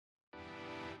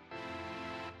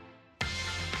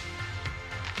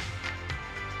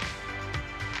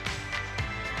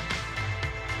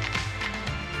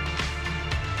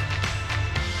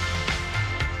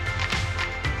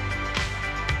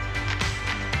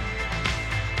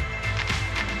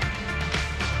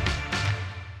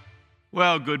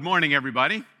Well, good morning,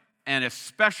 everybody, and a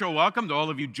special welcome to all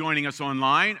of you joining us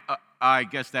online. I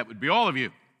guess that would be all of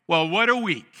you. Well, what a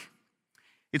week.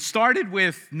 It started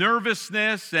with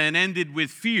nervousness and ended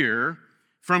with fear,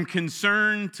 from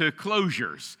concern to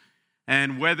closures.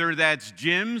 And whether that's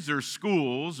gyms or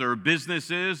schools or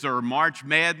businesses or March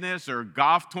Madness or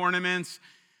golf tournaments,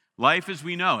 life as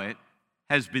we know it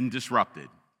has been disrupted.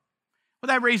 Well,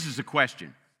 that raises a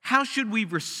question. How should we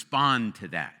respond to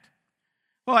that?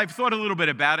 Well, I've thought a little bit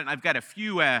about it, and I've got a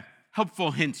few helpful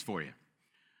hints for you.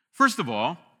 First of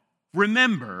all,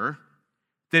 remember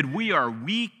that we are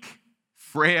weak,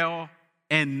 frail,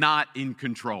 and not in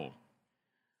control.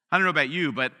 I don't know about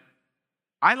you, but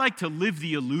I like to live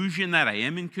the illusion that I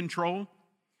am in control.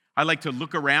 I like to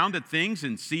look around at things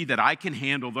and see that I can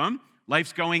handle them.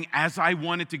 Life's going as I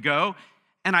want it to go,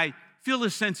 and I feel a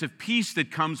sense of peace that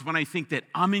comes when I think that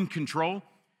I'm in control.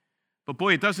 But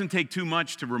boy, it doesn't take too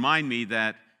much to remind me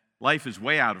that life is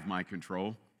way out of my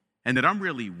control and that I'm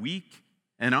really weak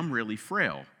and I'm really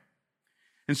frail.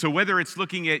 And so whether it's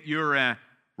looking at your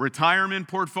retirement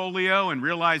portfolio and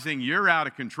realizing you're out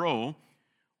of control,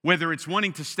 whether it's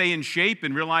wanting to stay in shape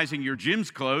and realizing your gym's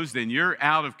closed and you're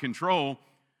out of control,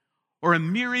 or a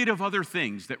myriad of other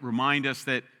things that remind us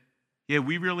that, yeah,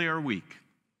 we really are weak,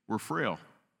 we're frail,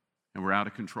 and we're out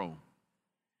of control.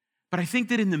 But I think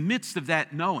that in the midst of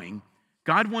that knowing,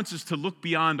 God wants us to look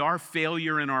beyond our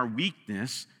failure and our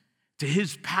weakness to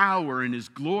His power and His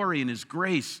glory and His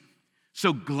grace.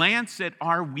 So glance at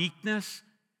our weakness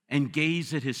and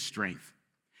gaze at His strength.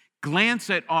 Glance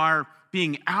at our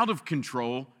being out of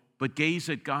control, but gaze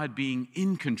at God being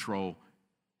in control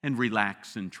and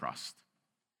relax and trust.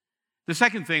 The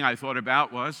second thing I thought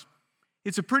about was,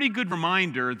 it's a pretty good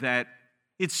reminder that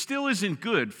it still isn't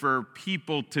good for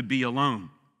people to be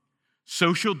alone.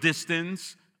 Social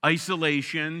distance,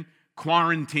 isolation,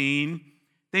 quarantine,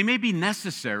 they may be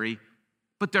necessary,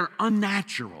 but they're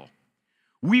unnatural.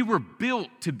 We were built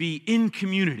to be in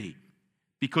community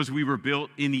because we were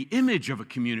built in the image of a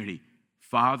community,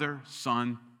 Father,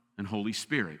 Son, and Holy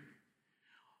Spirit.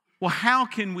 Well, how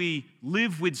can we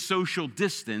live with social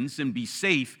distance and be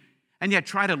safe and yet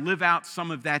try to live out some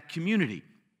of that community?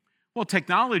 Well,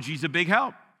 technology is a big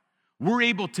help. We're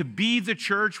able to be the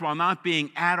church while not being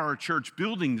at our church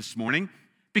building this morning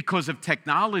because of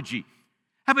technology.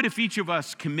 How about if each of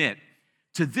us commit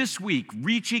to this week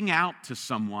reaching out to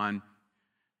someone,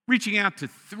 reaching out to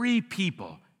 3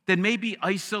 people that may be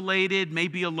isolated, may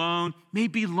be alone, may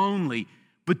be lonely,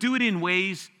 but do it in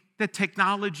ways that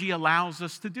technology allows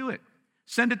us to do it.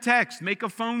 Send a text, make a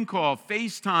phone call,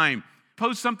 FaceTime,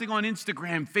 post something on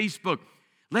Instagram, Facebook.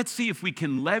 Let's see if we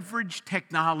can leverage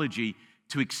technology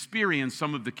to experience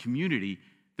some of the community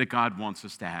that God wants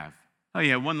us to have. Oh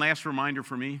yeah, one last reminder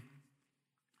for me.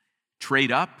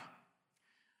 Trade up.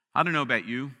 I don't know about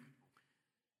you,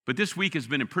 but this week has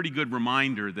been a pretty good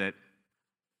reminder that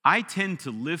I tend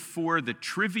to live for the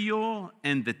trivial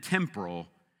and the temporal,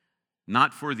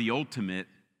 not for the ultimate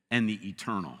and the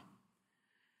eternal.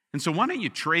 And so why don't you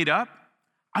trade up?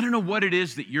 I don't know what it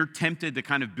is that you're tempted to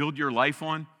kind of build your life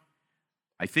on.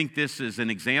 I think this is an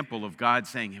example of God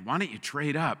saying, hey, why don't you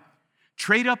trade up?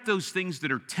 Trade up those things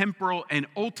that are temporal and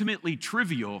ultimately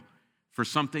trivial for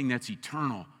something that's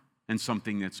eternal and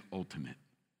something that's ultimate.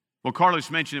 Well, Carlos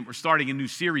mentioned that we're starting a new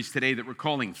series today that we're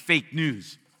calling Fake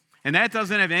News. And that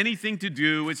doesn't have anything to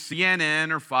do with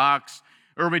CNN or Fox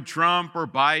or with Trump or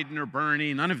Biden or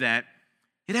Bernie, none of that.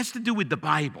 It has to do with the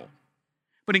Bible.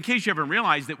 But in case you haven't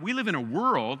realized that we live in a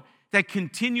world that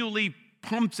continually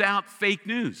pumps out fake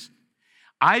news.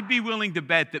 I'd be willing to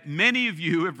bet that many of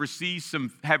you have received some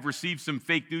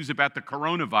fake news about the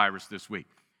coronavirus this week.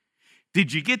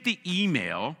 Did you get the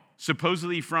email,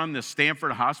 supposedly from the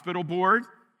Stanford Hospital Board,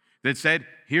 that said,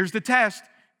 here's the test,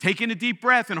 take in a deep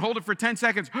breath and hold it for 10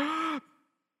 seconds.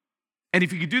 And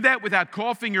if you could do that without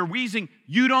coughing or wheezing,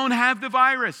 you don't have the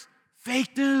virus.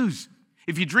 Fake news.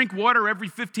 If you drink water every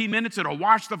 15 minutes, it'll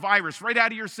wash the virus right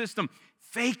out of your system.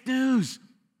 Fake news.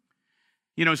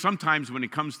 You know, sometimes when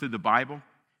it comes to the Bible,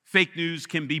 fake news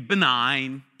can be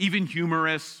benign, even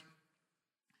humorous.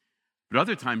 But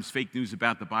other times, fake news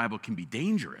about the Bible can be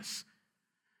dangerous.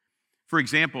 For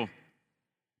example,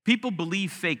 people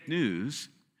believe fake news,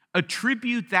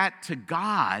 attribute that to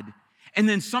God, and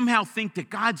then somehow think that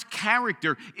God's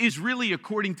character is really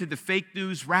according to the fake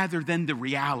news rather than the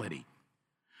reality.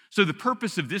 So the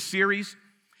purpose of this series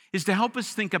is to help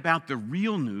us think about the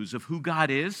real news of who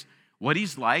God is, what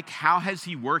He's like, how has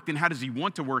He worked, and how does He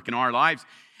want to work in our lives.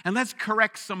 And let's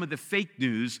correct some of the fake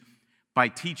news by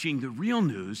teaching the real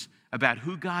news about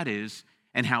who God is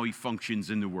and how He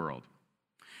functions in the world.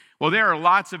 Well, there are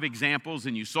lots of examples,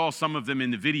 and you saw some of them in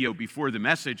the video before the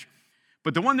message.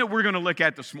 But the one that we're going to look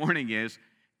at this morning is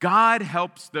God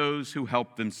helps those who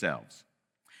help themselves.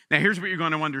 Now, here's what you're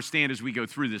going to understand as we go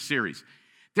through this series.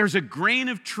 There's a grain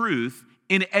of truth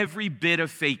in every bit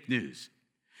of fake news.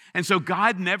 And so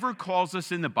God never calls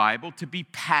us in the Bible to be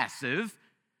passive,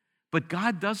 but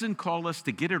God doesn't call us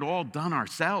to get it all done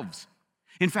ourselves.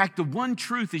 In fact, the one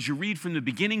truth as you read from the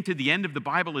beginning to the end of the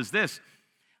Bible is this: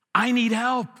 I need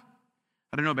help.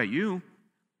 I don't know about you.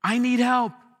 I need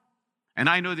help. And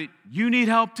I know that you need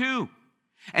help too.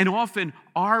 And often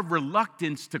our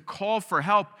reluctance to call for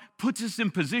help puts us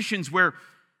in positions where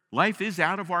life is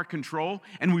out of our control,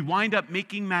 and we wind up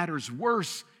making matters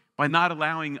worse by not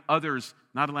allowing others,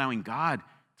 not allowing God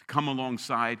to come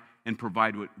alongside and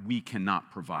provide what we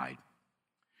cannot provide.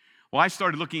 Well, I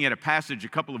started looking at a passage a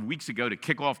couple of weeks ago to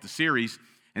kick off the series.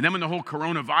 And then when the whole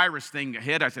coronavirus thing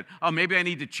hit, I said, maybe I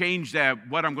need to change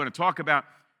what I'm going to talk about.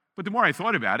 But the more I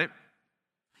thought about it,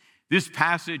 this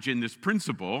passage and this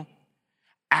principle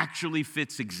actually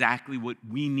fits exactly what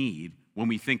we need when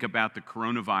we think about the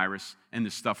coronavirus and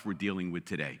the stuff we're dealing with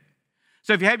today.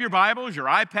 So if you have your Bibles, your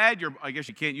iPad, I guess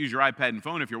you can't use your iPad and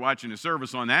phone if you're watching a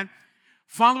service on that,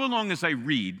 follow along as I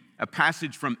read a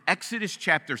passage from Exodus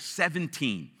chapter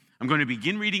 17. I'm going to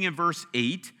begin reading in verse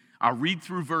 8. I'll read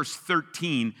through verse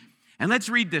 13, and let's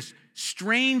read this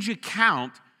strange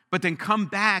account, but then come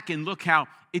back and look how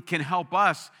it can help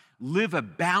us live a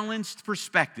balanced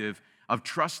perspective of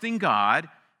trusting God,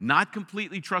 not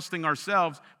completely trusting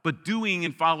ourselves, but doing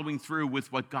and following through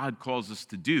with what God calls us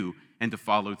to do and to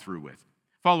follow through with.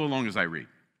 Follow along as I read.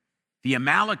 The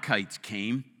Amalekites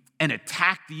came and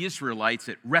attacked the Israelites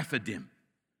at Rephidim.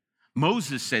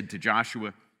 Moses said to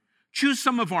Joshua, "Choose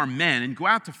some of our men and go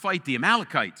out to fight the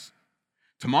Amalekites.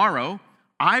 Tomorrow,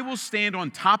 I will stand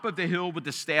on top of the hill with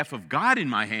the staff of God in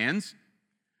my hands."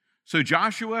 So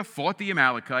Joshua fought the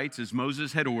Amalekites as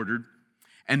Moses had ordered,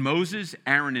 and Moses,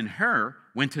 Aaron, and Hur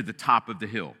went to the top of the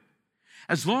hill.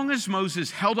 As long as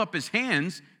Moses held up his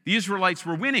hands, the Israelites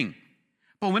were winning.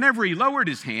 But whenever he lowered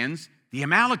his hands, the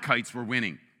Amalekites were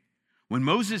winning. When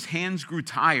Moses' hands grew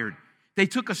tired, they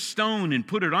took a stone and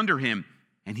put it under him,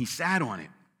 and he sat on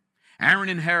it. Aaron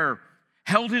and Hur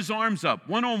held his arms up,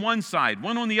 one on one side,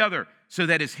 one on the other, so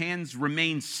that his hands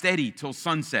remained steady till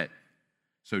sunset.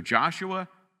 So Joshua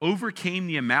overcame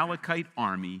the Amalekite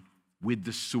army with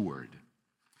the sword.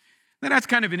 Now that's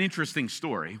kind of an interesting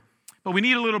story, but we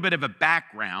need a little bit of a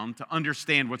background to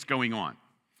understand what's going on.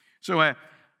 So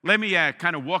let me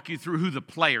kind of walk you through who the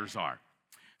players are.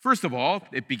 First of all,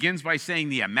 it begins by saying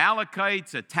the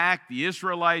Amalekites attacked the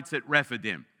Israelites at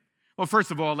Rephidim. Well,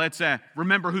 first of all, let's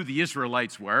remember who the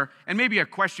Israelites were, and maybe a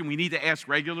question we need to ask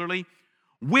regularly: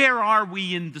 where are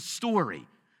we in the story?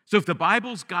 So if the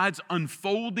Bible's God's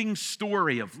unfolding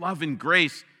story of love and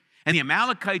grace, and the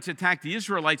Amalekites attacked the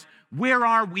Israelites, where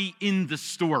are we in the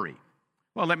story?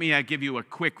 Well, let me give you a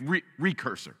quick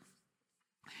recursor.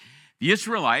 The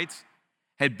Israelites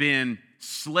had been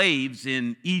slaves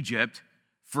in Egypt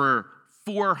for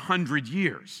 400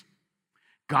 years.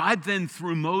 God then,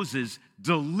 through Moses,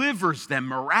 delivers them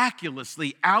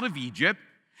miraculously out of Egypt,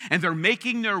 and they're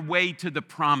making their way to the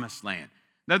Promised Land.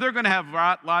 Now, they're going to have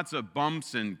lots of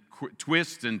bumps and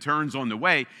twists and turns on the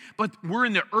way, but we're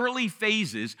in the early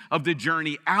phases of the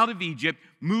journey out of Egypt,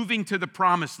 moving to the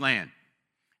Promised Land.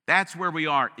 That's where we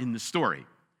are in the story.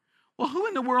 Well, who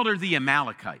in the world are the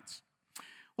Amalekites?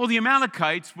 Well, the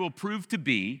Amalekites will prove to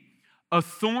be a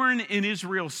thorn in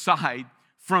Israel's side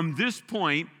from this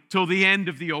point till the end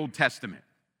of the Old Testament.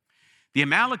 The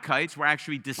Amalekites were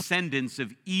actually descendants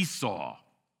of Esau.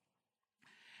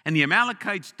 And the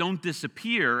Amalekites don't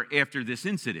disappear after this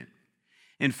incident.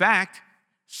 In fact,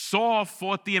 Saul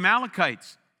fought the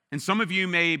Amalekites. And some of you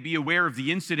may be aware of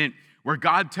the incident where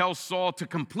God tells Saul to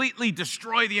completely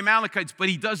destroy the Amalekites, but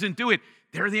he doesn't do it.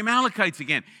 They're the Amalekites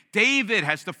again. David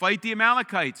has to fight the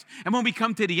Amalekites. And when we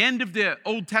come to the end of the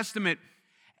Old Testament,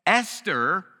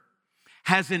 Esther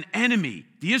has an enemy.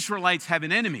 The Israelites have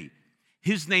an enemy.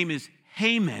 His name is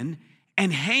Haman,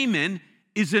 and Haman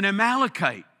is an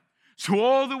Amalekite. So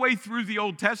all the way through the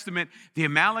Old Testament, the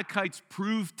Amalekites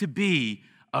prove to be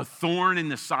a thorn in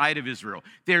the side of Israel.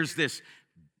 There's this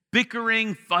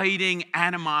bickering, fighting,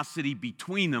 animosity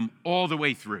between them all the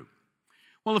way through.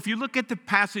 Well, if you look at the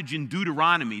passage in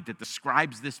Deuteronomy that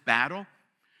describes this battle,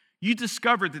 you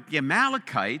discover that the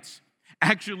Amalekites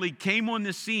actually came on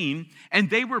the scene and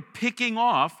they were picking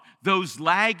off those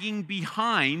lagging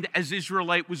behind as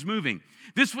Israelite was moving.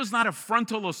 This was not a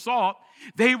frontal assault.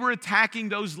 They were attacking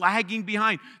those lagging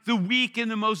behind, the weak and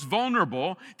the most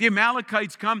vulnerable. The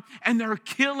Amalekites come and they're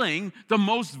killing the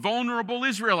most vulnerable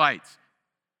Israelites.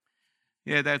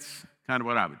 Yeah, that's kind of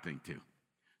what I would think too.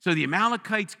 So the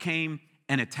Amalekites came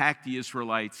and attacked the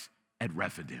Israelites at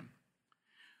Rephidim.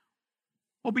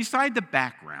 Well, beside the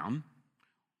background,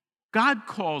 God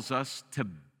calls us to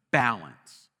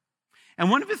balance. And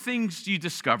one of the things you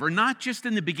discover, not just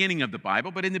in the beginning of the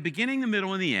Bible, but in the beginning, the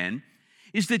middle, and the end,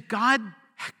 is that God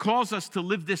calls us to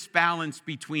live this balance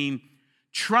between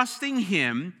trusting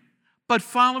Him, but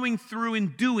following through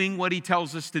and doing what He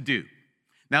tells us to do.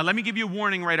 Now, let me give you a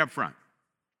warning right up front.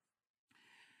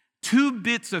 2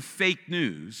 bits of fake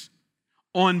news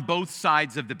on both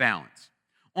sides of the balance.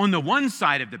 On the one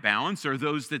side of the balance are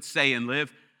those that say and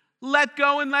live, let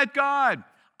go and let God.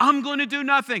 I'm going to do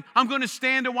nothing. I'm going to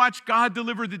stand and watch God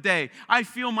deliver the day. I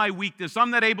feel my weakness.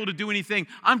 I'm not able to do anything.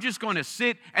 I'm just going to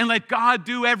sit and let God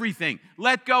do everything.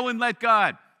 Let go and let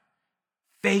God.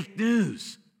 Fake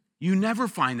news. You never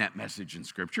find that message in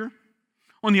Scripture.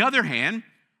 On the other hand,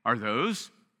 are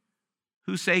those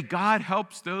who say God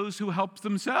helps those who help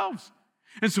themselves.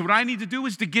 And so what I need to do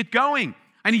is to get going.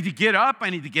 I need to get up. I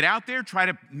need to get out there,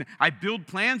 I build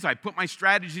plans. I put my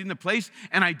strategy into place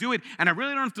and I do it. And I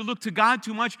really don't have to look to God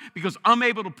too much because I'm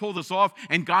able to pull this off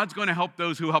and God's going to help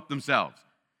those who help themselves.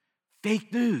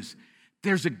 Fake news.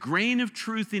 There's a grain of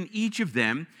truth in each of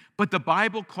them, but the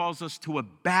Bible calls us to a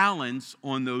balance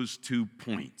on those 2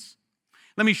 points.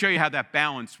 Let me show you how that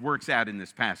balance works out in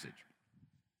this passage.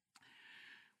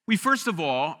 We first of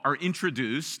all are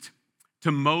introduced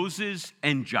to Moses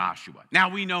and Joshua. Now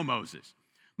we know Moses.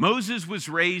 Moses was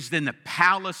raised in the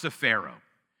palace of Pharaoh.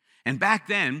 And back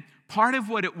then, part of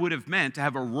what it would have meant to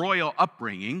have a royal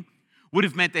upbringing would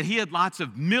have meant that he had lots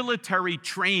of military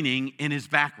training in his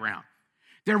background.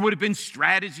 There would have been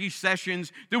strategy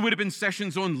sessions. There would have been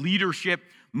sessions on leadership.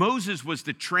 Moses was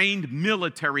the trained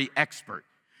military expert.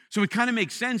 So it kind of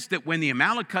makes sense that when the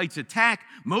Amalekites attack,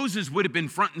 Moses would have been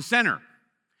front and center.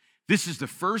 This is the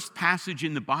first passage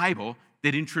in the Bible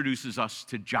that introduces us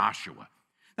to Joshua.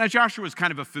 Now, Joshua is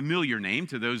kind of a familiar name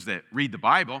to those that read the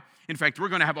Bible. In fact, we're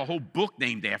going to have a whole book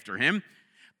named after him.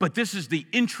 But this is the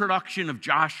introduction of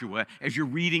Joshua as you're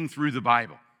reading through the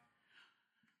Bible.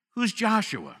 Who's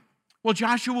Joshua? Well,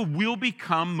 Joshua will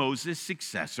become Moses'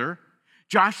 successor.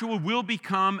 Joshua will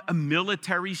become a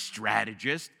military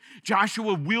strategist.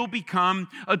 Joshua will become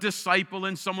a disciple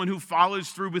and someone who follows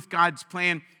through with God's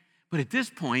plan. But at this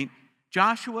point,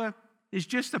 Joshua is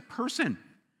just a person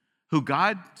who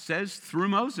God says through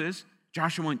Moses,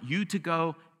 Joshua, I want you to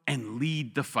go and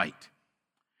lead the fight.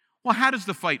 Well, how does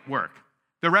the fight work?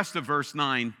 The rest of verse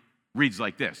 9 reads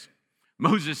like this.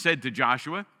 Moses said to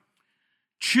Joshua,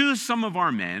 choose some of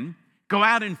our men, go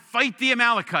out and fight the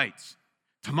Amalekites.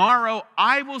 Tomorrow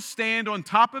I will stand on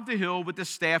top of the hill with the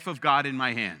staff of God in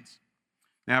my hands.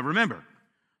 Now remember,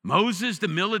 Moses, the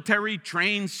military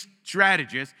trained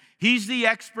strategist, he's the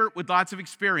expert with lots of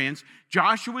experience.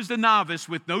 Joshua's the novice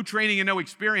with no training and no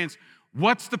experience.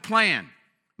 What's the plan?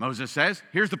 Moses says,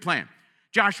 here's the plan.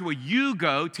 Joshua, you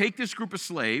go, take this group of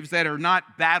slaves that are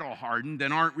not battle hardened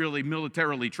and aren't really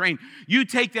militarily trained. You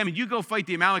take them and you go fight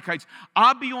the Amalekites.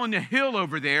 I'll be on the hill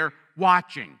over there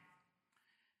watching.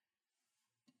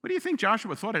 What do you think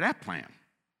Joshua thought of that plan?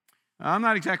 I'm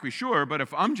not exactly sure, but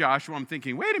if I'm Joshua, I'm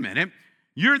thinking, wait a minute.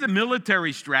 You're the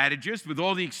military strategist with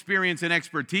all the experience and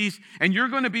expertise, and you're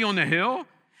going to be on the hill,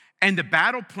 and the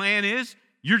battle plan is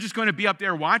you're just going to be up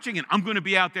there watching, and I'm going to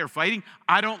be out there fighting.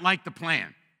 I don't like the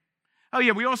plan. Oh,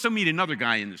 yeah, we also meet another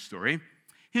guy in the story.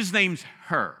 His name's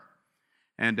Hur.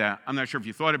 And I'm not sure if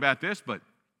you thought about this, but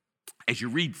as you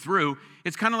read through,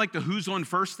 it's kind of like the who's on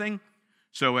first thing.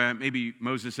 So maybe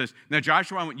Moses says, now,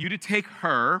 Joshua, I want you to take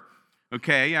Hur,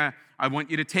 okay? I want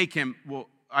you to take him. Well,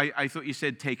 I thought you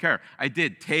said take her. I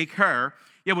did, take her.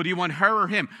 Yeah, well, do you want her or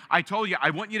him? I told you, I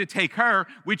want you to take her,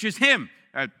 which is him.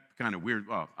 Kind of weird.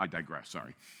 Well, I digress,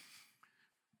 sorry.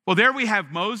 Well, there we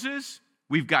have Moses,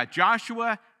 we've got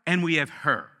Joshua, and we have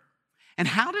Hur. And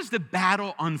how does the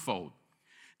battle unfold?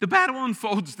 The battle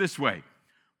unfolds this way.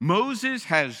 Moses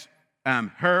has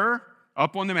Hur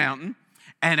up on the mountain,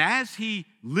 and as he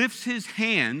lifts his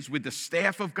hands with the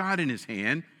staff of God in his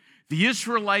hand, the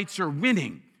Israelites are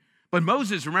winning. But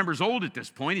Moses, remember, is old at this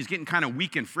point. He's getting kind of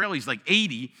weak and frail. He's like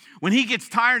 80. When he gets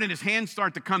tired and his hands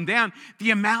start to come down,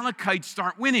 the Amalekites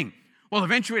start winning. Well,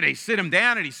 eventually they sit him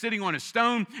down and he's sitting on a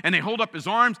stone and they hold up his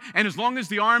arms. And as long as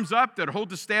the arm's up that hold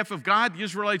the staff of God, the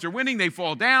Israelites are winning. They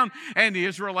fall down and the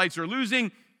Israelites are losing.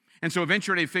 And so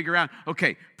eventually they figure out,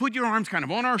 okay, put your arms kind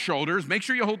of on our shoulders. Make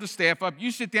sure you hold the staff up.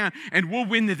 You sit down and we'll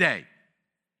win the day.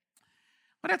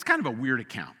 But that's kind of a weird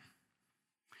account.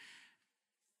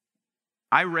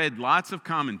 I read lots of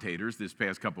commentators this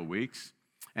past couple of weeks,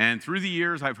 and through the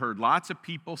years, I've heard lots of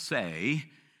people say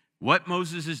What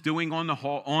Moses is doing on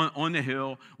the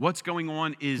hill, what's going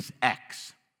on is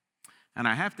X. And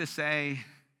I have to say,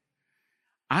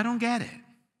 I don't get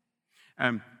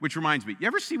it. Which reminds me, you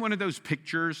ever see one of those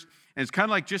pictures, and it's kind of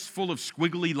like just full of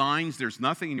squiggly lines, there's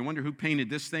nothing, and you wonder who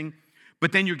painted this thing?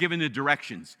 But then you're given the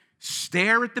directions.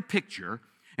 Stare at the picture,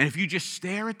 and if you just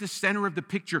stare at the center of the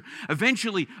picture,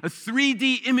 eventually a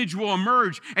 3D image will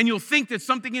emerge, and you'll think that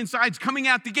something inside's coming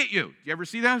out to get you. Do you ever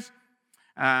see those?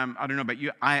 I don't know about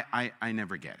you. I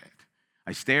never get it.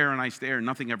 I stare and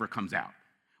nothing ever comes out.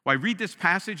 Well, I read this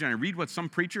passage and I read what some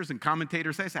preachers and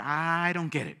commentators say. I say, I don't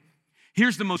get it.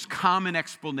 Here's the most common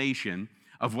explanation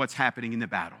of what's happening in the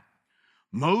battle.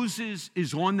 Moses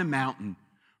is on the mountain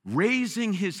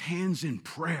raising his hands in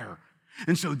prayer.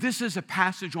 And so this is a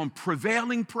passage on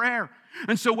prevailing prayer.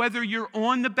 And so whether you're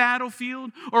on the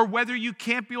battlefield or whether you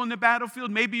can't be on the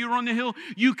battlefield, maybe you're on the hill,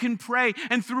 you can pray.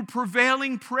 And through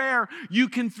prevailing prayer, you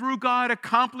can, through God,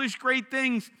 accomplish great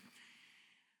things.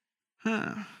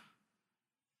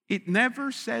 It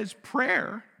never says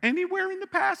prayer anywhere in the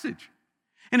passage.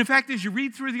 And in fact, as you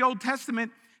read through the Old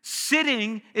Testament,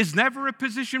 sitting is never a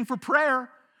position for prayer.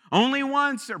 Only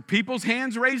once are people's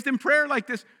hands raised in prayer like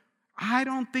this. I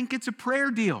don't think it's a prayer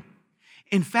deal.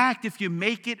 In fact, if you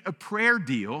make it a prayer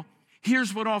deal,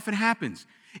 here's what often happens.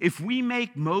 If we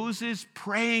make Moses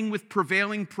praying with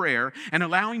prevailing prayer and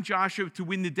allowing Joshua to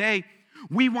win the day,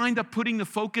 we wind up putting the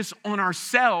focus on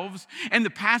ourselves, and the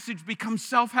passage becomes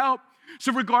self-help.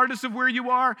 So regardless of where you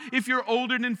are, if you're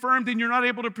old and infirmed and you're not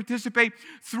able to participate,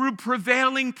 through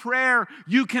prevailing prayer,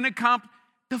 you can accomplish.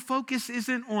 The focus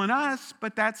isn't on us,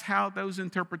 but that's how those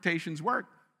interpretations work.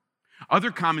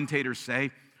 Other commentators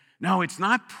say, no, it's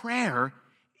not prayer,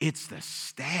 it's the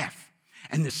staff.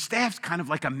 And the staff's kind of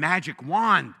like a magic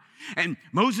wand. And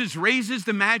Moses raises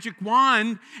the magic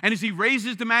wand, and as he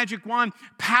raises the magic wand,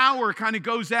 power kind of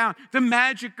goes out. The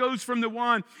magic goes from the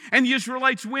wand, and the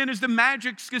Israelites win as the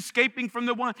magic's escaping from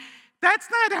the wand. That's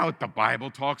not how the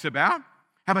Bible talks about.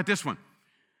 How about this one?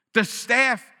 The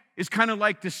staff is kind of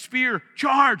like the spear.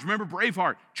 Charge. Remember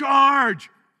Braveheart? Charge.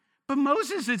 But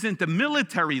Moses isn't the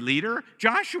military leader.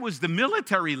 Joshua's the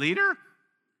military leader.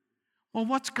 Well,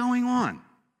 what's going on?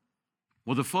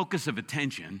 Well, the focus of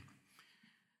attention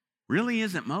really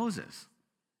isn't Moses.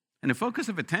 And the focus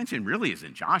of attention really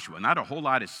isn't Joshua. Not a whole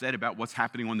lot is said about what's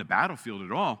happening on the battlefield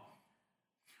at all.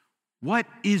 What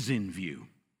is in view?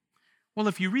 Well,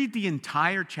 if you read the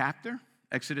entire chapter,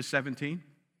 Exodus 17,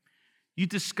 you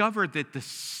discover that the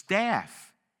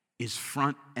staff is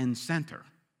front and center.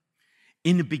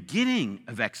 In the beginning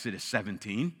of Exodus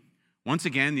 17, once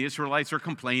again, the Israelites are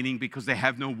complaining because they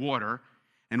have no water.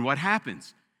 And what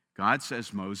happens? God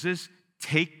says, Moses,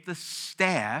 take the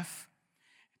staff,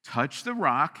 touch the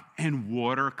rock, and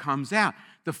water comes out.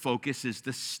 The focus is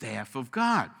the staff of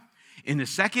God. In the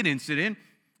second incident,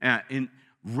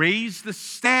 raise the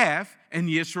staff, and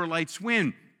the Israelites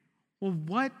win. Well,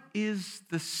 what is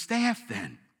the staff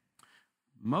then?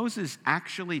 Moses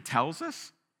actually tells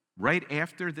us right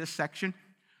after this section.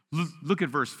 Look at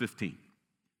verse 15.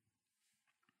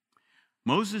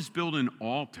 Moses built an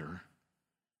altar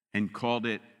and called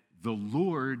it, "The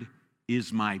Lord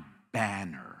is my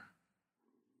banner."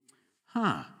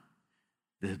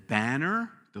 The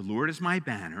banner, the Lord is my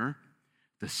banner.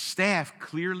 The staff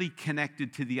clearly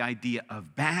connected to the idea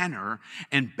of banner,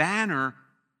 and banner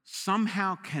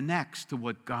somehow connects to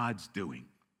what God's doing.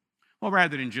 Well,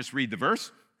 rather than just read the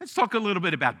verse, let's talk a little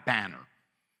bit about banner.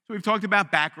 So we've talked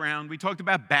about background, we talked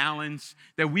about balance,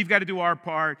 that we've got to do our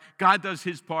part, God does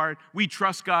his part, we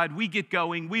trust God, we get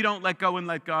going, we don't let go and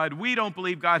let God, we don't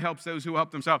believe God helps those who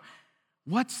help themselves.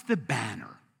 What's the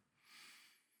banner?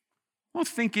 Well,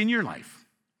 think in your life.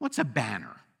 What's a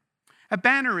banner? A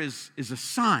banner is a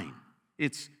sign.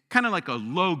 It's kind of like a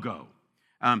logo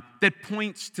that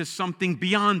points to something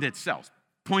beyond itself,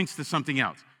 points to something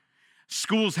else.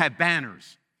 Schools have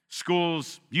banners.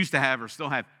 Schools used to have or still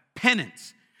have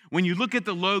pennants. When you look at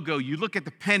the logo, you look at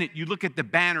the pennant, you look at the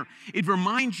banner, it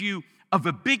reminds you of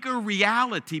a bigger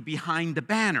reality behind the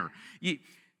banner.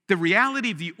 The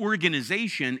reality of the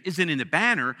organization isn't in the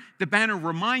banner. The banner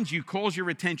reminds you, calls your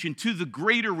attention to the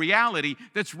greater reality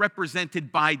that's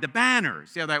represented by the banner.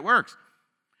 See how that works?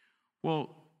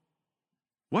 Well,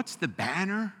 what's the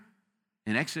banner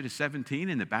in Exodus 17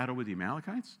 in the battle with the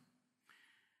Amalekites?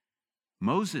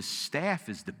 Moses' staff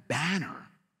is the banner.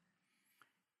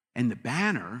 And the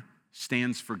banner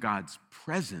stands for God's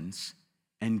presence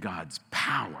and God's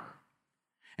power.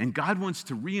 And God wants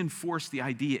to reinforce the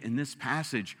idea in this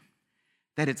passage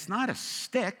that it's not a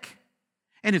stick,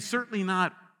 and it's certainly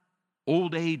not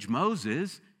old age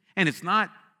Moses, and it's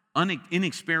not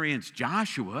inexperienced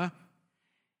Joshua.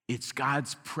 It's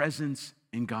God's presence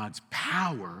and God's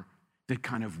power that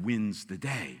kind of wins the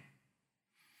day.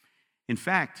 In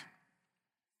fact,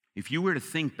 if you were to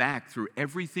think back through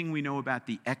everything we know about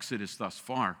the Exodus thus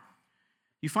far,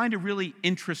 you find a really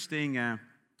interesting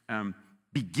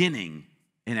beginning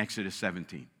in Exodus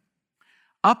 17.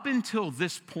 Up until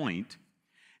this point,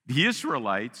 the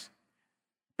Israelites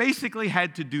basically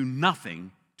had to do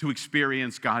nothing to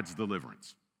experience God's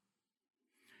deliverance.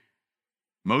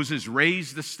 Moses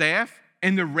raised the staff,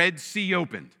 and the Red Sea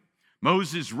opened.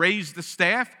 Moses raised the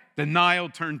staff, the Nile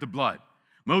turned to blood.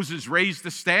 Moses raised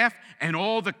the staff, and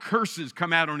all the curses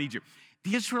come out on Egypt.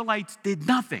 The Israelites did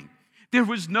nothing. There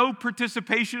was no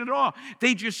participation at all.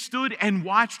 They just stood and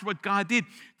watched what God did.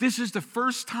 This is the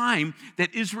first time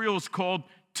that Israel is called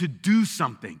to do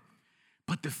something.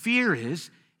 But the fear is,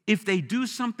 if they do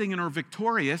something and are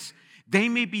victorious, they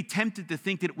may be tempted to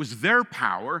think that it was their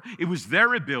power, it was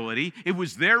their ability, it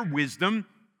was their wisdom.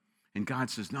 And God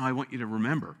says, no, I want you to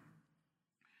remember,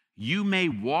 you may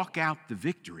walk out the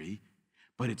victory,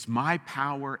 but it's my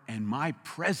power and my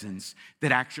presence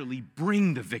that actually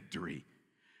bring the victory.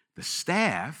 The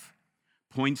staff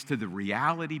points to the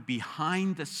reality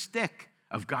behind the stick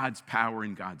of God's power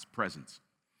and God's presence.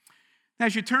 Now,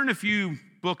 as you turn a few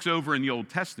books over in the Old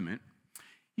Testament,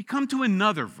 you come to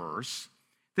another verse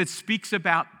that speaks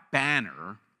about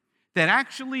banner that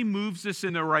actually moves us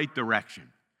in the right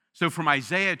direction. So from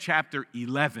Isaiah chapter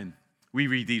 11, we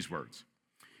read these words.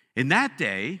 In that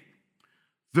day,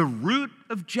 the root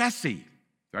of Jesse,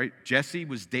 right? Jesse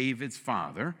was David's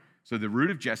father. So the root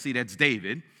of Jesse, that's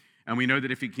David. And we know that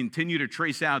if you continue to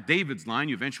trace out David's line,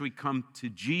 you eventually come to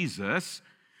Jesus.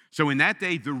 So in that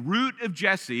day, the root of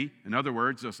Jesse, in other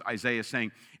words, Isaiah is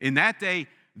saying, in that day,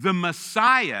 the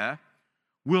Messiah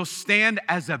will stand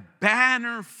as a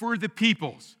banner for the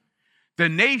peoples. The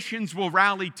nations will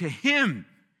rally to him,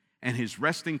 and his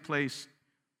resting place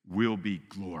will be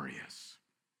glorious.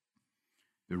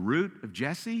 The root of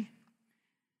Jesse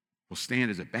will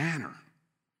stand as a banner.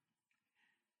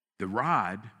 The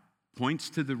rod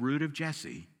points to the root of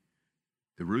Jesse.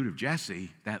 The root of Jesse,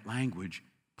 that language,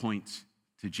 points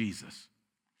to Jesus.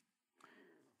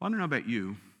 Well, I don't know about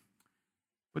you,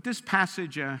 but this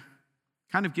passage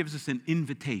kind of gives us an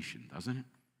invitation, doesn't it?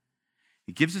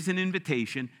 It gives us an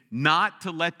invitation not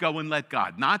to let go and let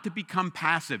God, not to become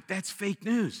passive. That's fake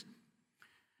news.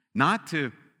 Not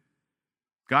to,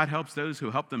 God helps those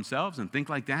who help themselves and think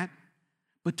like that,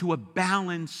 but to a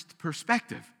balanced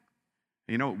perspective.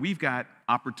 You know, we've got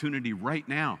opportunity right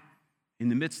now in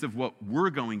the midst of what we're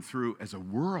going through as a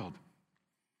world.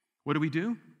 What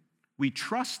do? We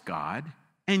trust God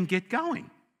and get going.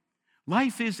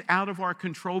 Life is out of our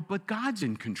control, but God's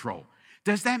in control.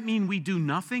 Does that mean we do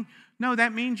nothing? No,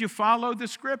 that means you follow the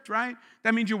script, right?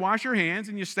 That means you wash your hands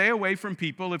and you stay away from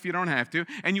people if you don't have to,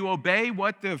 and you obey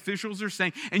what the officials are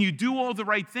saying, and you do all the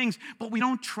right things, but we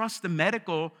don't trust the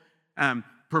medical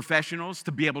professionals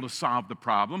to be able to solve the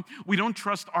problem. We don't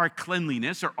trust our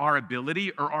cleanliness or our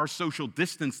ability or our social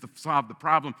distance to solve the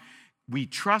problem. We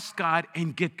trust God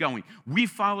and get going. We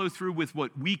follow through with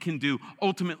what we can do,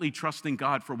 ultimately trusting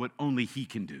God for what only He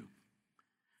can do.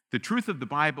 The truth of the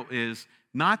Bible is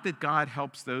not that God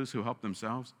helps those who help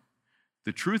themselves.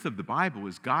 The truth of the Bible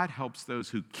is God helps those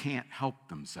who can't help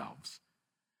themselves.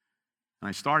 And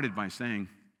I started by saying,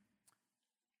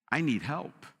 I need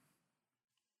help.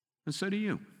 And so do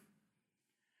you.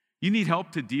 You need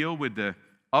help to deal with the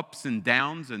ups and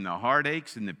downs and the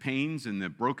heartaches and the pains and the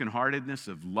brokenheartedness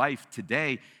of life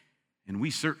today. And we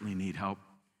certainly need help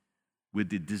with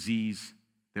the disease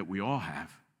that we all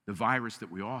have, the virus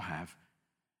that we all have,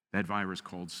 that virus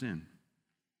called sin.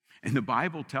 And the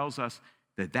Bible tells us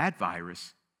that that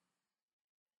virus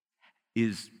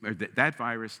is, or that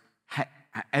virus,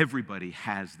 everybody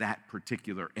has that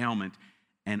particular ailment,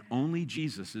 and only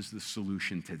Jesus is the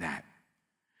solution to that.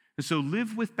 And so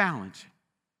live with balance.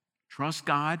 Trust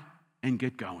God and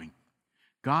get going.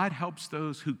 God helps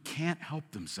those who can't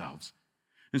help themselves.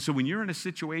 And so when you're in a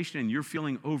situation and you're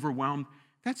feeling overwhelmed,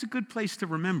 that's a good place to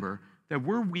remember that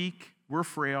we're weak, we're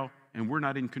frail, and we're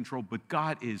not in control, but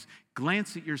God is.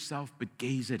 Glance at yourself, but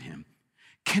gaze at Him.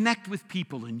 Connect with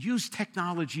people and use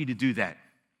technology to do that.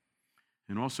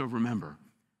 And also remember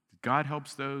that God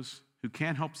helps those who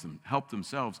can't help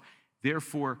themselves.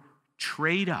 Therefore,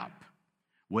 trade up.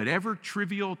 Whatever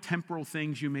trivial temporal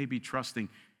things you may be trusting,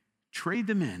 trade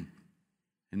them in.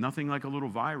 And nothing like a little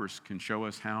virus can show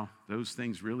us how those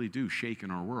things really do shake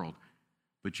in our world.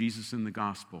 But Jesus and the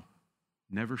gospel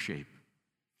never shape.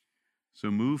 So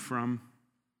move from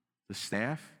the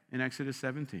staff in Exodus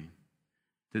 17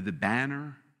 to the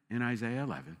banner in Isaiah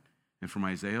 11, and from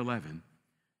Isaiah 11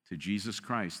 to Jesus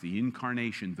Christ, the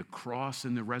incarnation, the cross,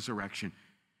 and the resurrection.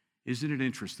 Isn't it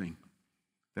interesting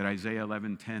that Isaiah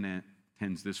 11:10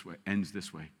 ends this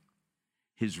way?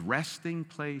 His resting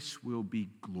place will be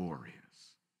glorious.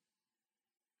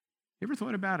 You ever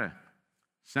thought about a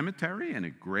cemetery and a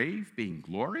grave being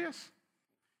glorious?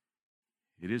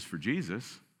 It is for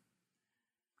Jesus,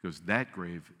 because that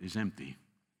grave is empty.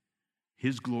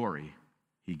 His glory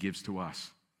he gives to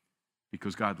us,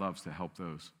 because God loves to help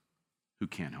those who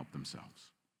can't help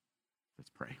themselves. Let's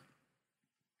pray.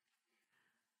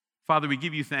 Father, we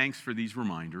give you thanks for these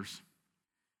reminders.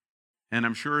 And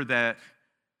I'm sure that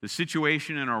the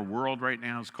situation in our world right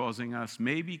now is causing us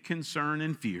maybe concern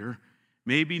and fear,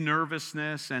 maybe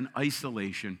nervousness and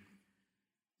isolation.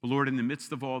 But Lord, in the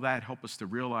midst of all that, help us to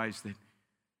realize that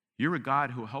you're a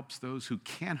God who helps those who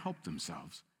can't help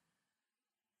themselves.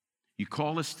 You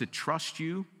call us to trust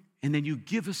you, and then you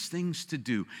give us things to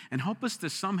do. And help us to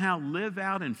somehow live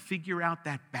out and figure out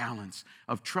that balance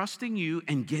of trusting you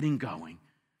and getting going.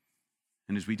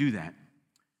 And as we do that,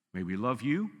 may we love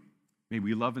you, may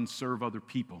we love and serve other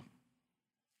people,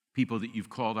 people that you've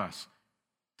called us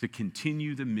to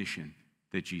continue the mission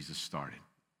that Jesus started.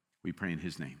 We pray in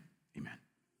his name. Amen.